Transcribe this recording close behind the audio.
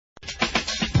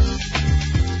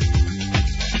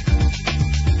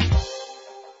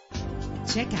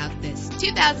Check out this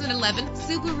 2011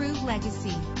 Subaru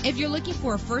Legacy. If you're looking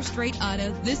for a first-rate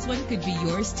auto, this one could be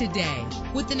yours today.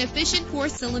 With an efficient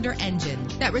 4-cylinder engine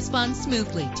that responds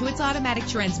smoothly to its automatic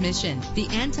transmission, the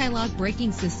anti-lock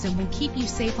braking system will keep you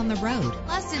safe on the road.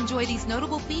 Plus, enjoy these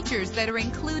notable features that are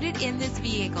included in this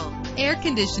vehicle: air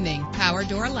conditioning, power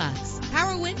door locks,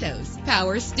 power windows,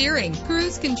 power steering,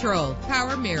 cruise control,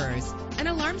 power mirrors, an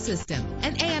alarm system,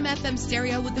 an AM/FM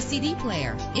stereo with a CD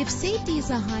player. If safety is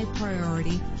a high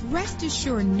priority, rest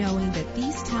assured knowing that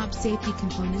these top safety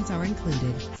components are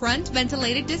included: front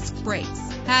ventilated disc brakes,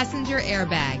 passenger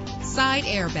airbag, side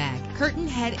airbag, curtain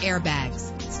head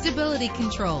airbags, stability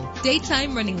control,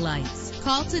 daytime running lights.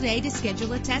 Call today to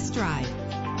schedule a test drive.